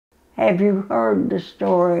Have you heard the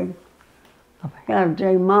story of how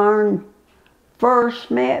J Myron first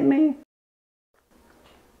met me?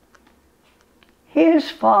 His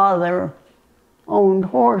father owned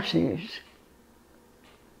horses.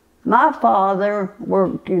 My father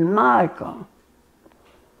worked in Micah.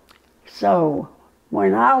 So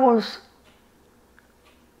when I was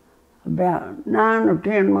about 9 or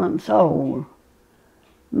 10 months old,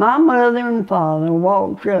 my mother and father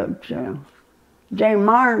walked up to J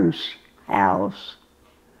Myron's house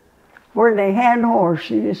where they had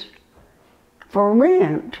horses for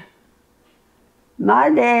rent. My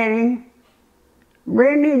daddy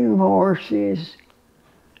rented horses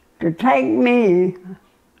to take me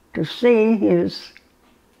to see his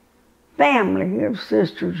family, his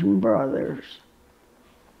sisters and brothers.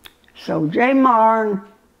 So J Myron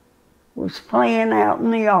was playing out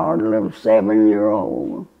in the yard, a little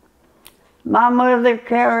 7-year-old. My mother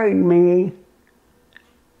carried me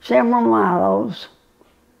several miles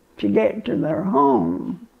to get to their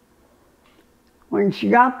home. When she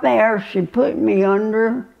got there, she put me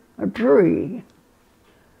under a tree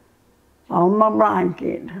on my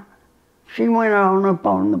blanket. She went on up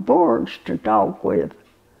on the porch to talk with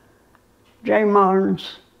J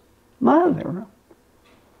Myron's mother.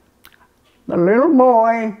 The little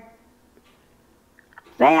boy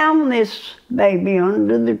found this baby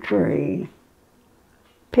under the tree,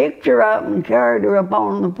 picked her up and carried her up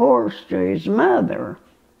on the porch to his mother,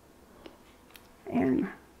 and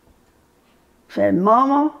said,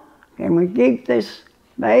 "Mama, can we keep this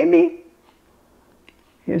baby?"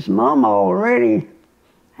 His mama already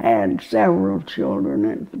had several children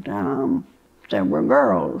at the time, several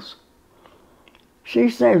girls. She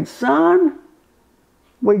said, "Son,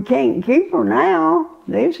 we can't keep her now.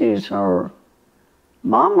 This is her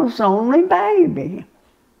mama's only baby."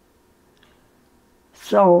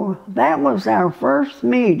 So that was our first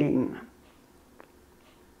meeting.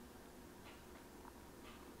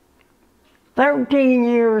 13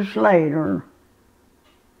 years later,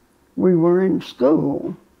 we were in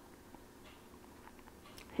school.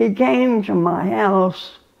 He came to my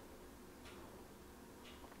house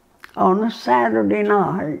on a Saturday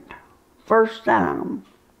night, first time.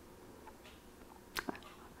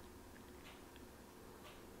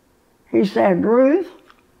 He said, "Ruth,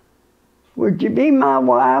 would you be my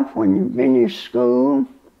wife when you finish school?"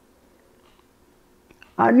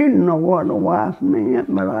 I didn't know what a wife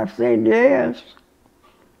meant, but I said yes.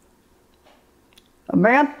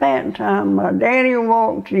 About that time, my daddy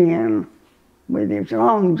walked in with his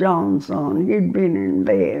long johns on. He'd been in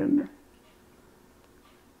bed.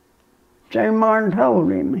 J Myron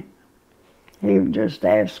told him he would just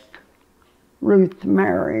asked Ruth to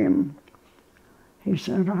marry him. He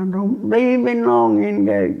said, "I don't believe in long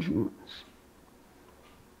engagements."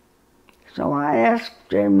 So I asked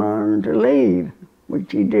J Myron to leave,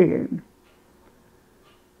 which he did.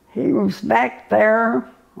 He was back there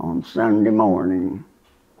on Sunday morning,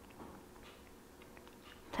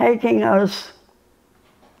 taking us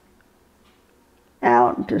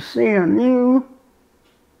out to see a new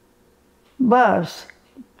bus.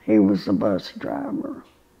 He was a bus driver.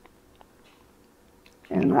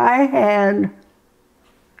 And I had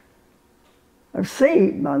a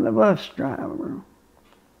seat by the bus driver.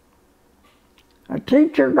 A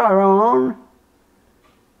teacher got on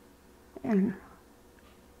and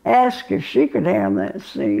asked if she could have that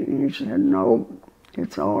seat, and he said, "No,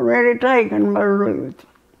 it's already taken by Ruth."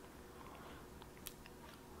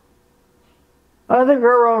 Other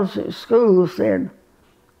girls at school said,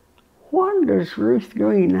 "What does Ruth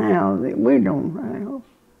Green have that we don't have?"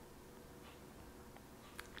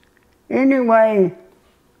 Anyway,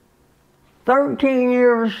 13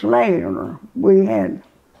 years later,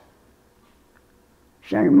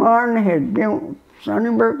 J Myron had built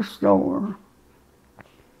Sunnybrook store,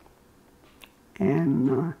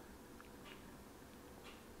 and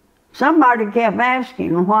somebody kept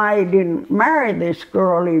asking why he didn't marry this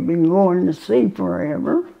girl he'd been going to see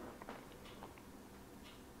forever.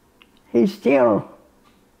 He still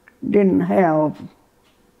didn't have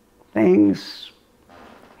things.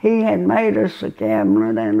 He had made us a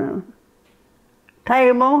cabinet and a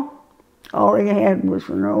table. All he had was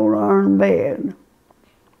an old iron bed.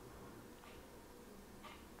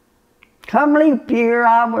 Come leap year,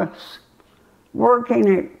 I was working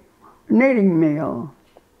at knitting mill.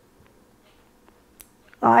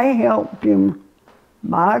 I helped him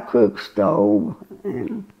buy a cook stove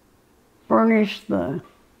and furnish the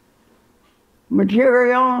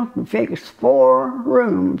material to fix 4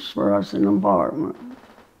 rooms for us in an apartment.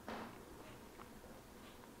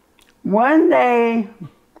 One day,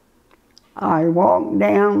 I walked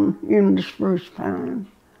down into Spruce Pine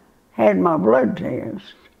had my blood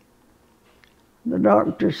test. The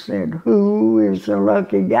doctor said, "Who is the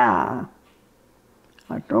lucky guy?"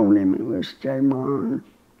 I told him it was J Myron.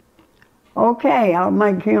 "Okay, I'll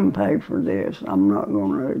make him pay for this. I'm not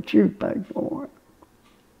going to let you pay for it."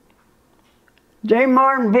 J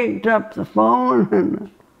Myron picked up the phone and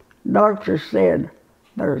the doctor said,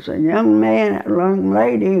 "There's a young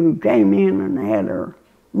lady who came in and had her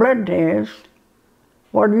blood test.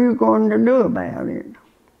 What are you going to do about it?"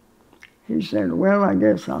 He said, "Well, I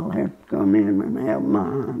guess I'll have to come in and have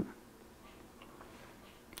mine."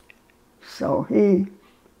 So he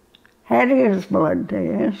had his blood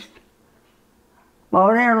test,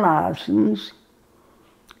 bought our license,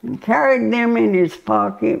 and carried them in his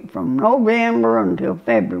pocket from November until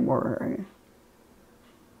February.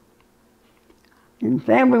 In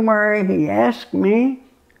February, he asked me,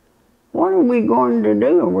 "What are we going to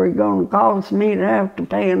do? Are we going to cause me to have to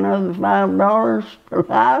pay another $5 per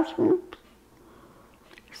license?"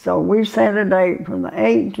 So we set a date for the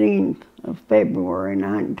 18th of February,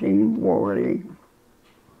 1940.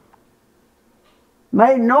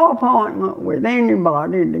 Made no appointment with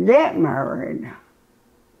anybody to get married.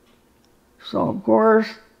 So, of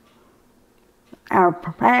course, our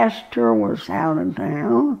pastor was out of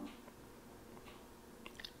town.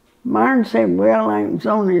 Myron said, "Well, Aunt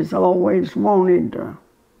Zoni's always wanted to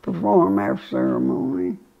perform our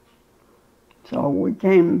ceremony." So we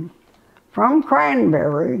came from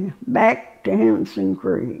Cranberry back to Henson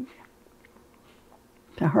Creek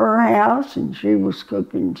to her house, and she was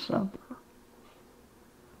cooking supper.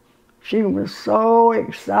 She was so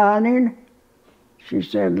excited. She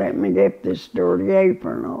said, "Let me get this dirty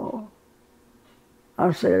apron off."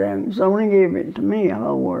 I said, "Aunt Zoni, give it to me,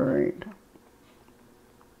 I'll wear it."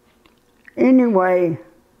 Anyway,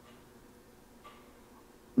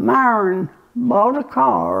 Myron bought a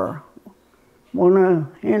car, one of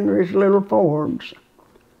Henry's little Fords,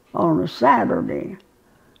 on a Saturday,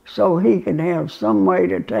 so he could have some way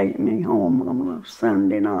to take me home on a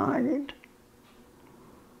Sunday night.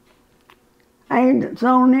 Aunt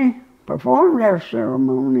Zoni performed our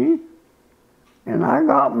ceremony, and I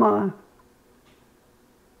got my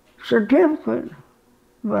certificate,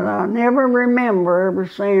 but I never remember ever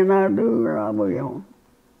saying I do or I will.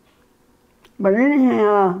 But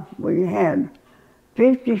anyhow, we had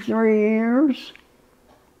 53 years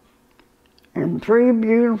and 3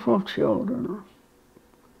 beautiful children.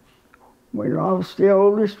 We lost the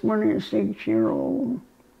oldest one at 6-year-old,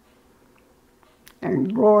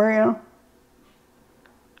 and Gloria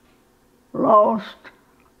lost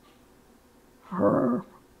her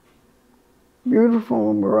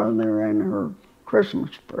beautiful brother and her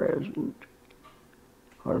Christmas present,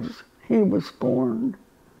 because he was born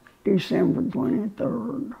December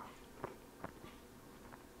 23rd.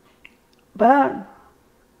 But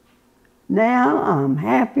now I'm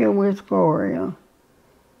happy with Gloria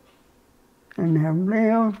and have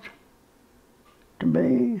lived to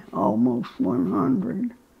be almost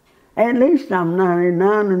 100. At least I'm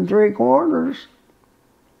 99 3/4,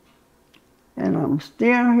 and I'm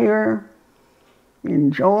still here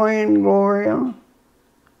enjoying Gloria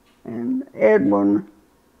and Edwin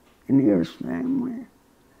and his family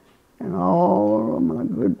and all of my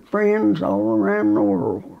good friends all around the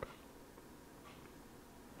world.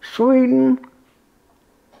 Sweden,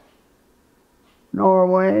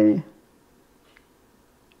 Norway,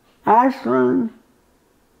 Iceland,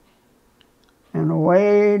 and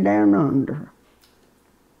way down under.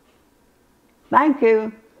 Thank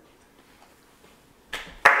you.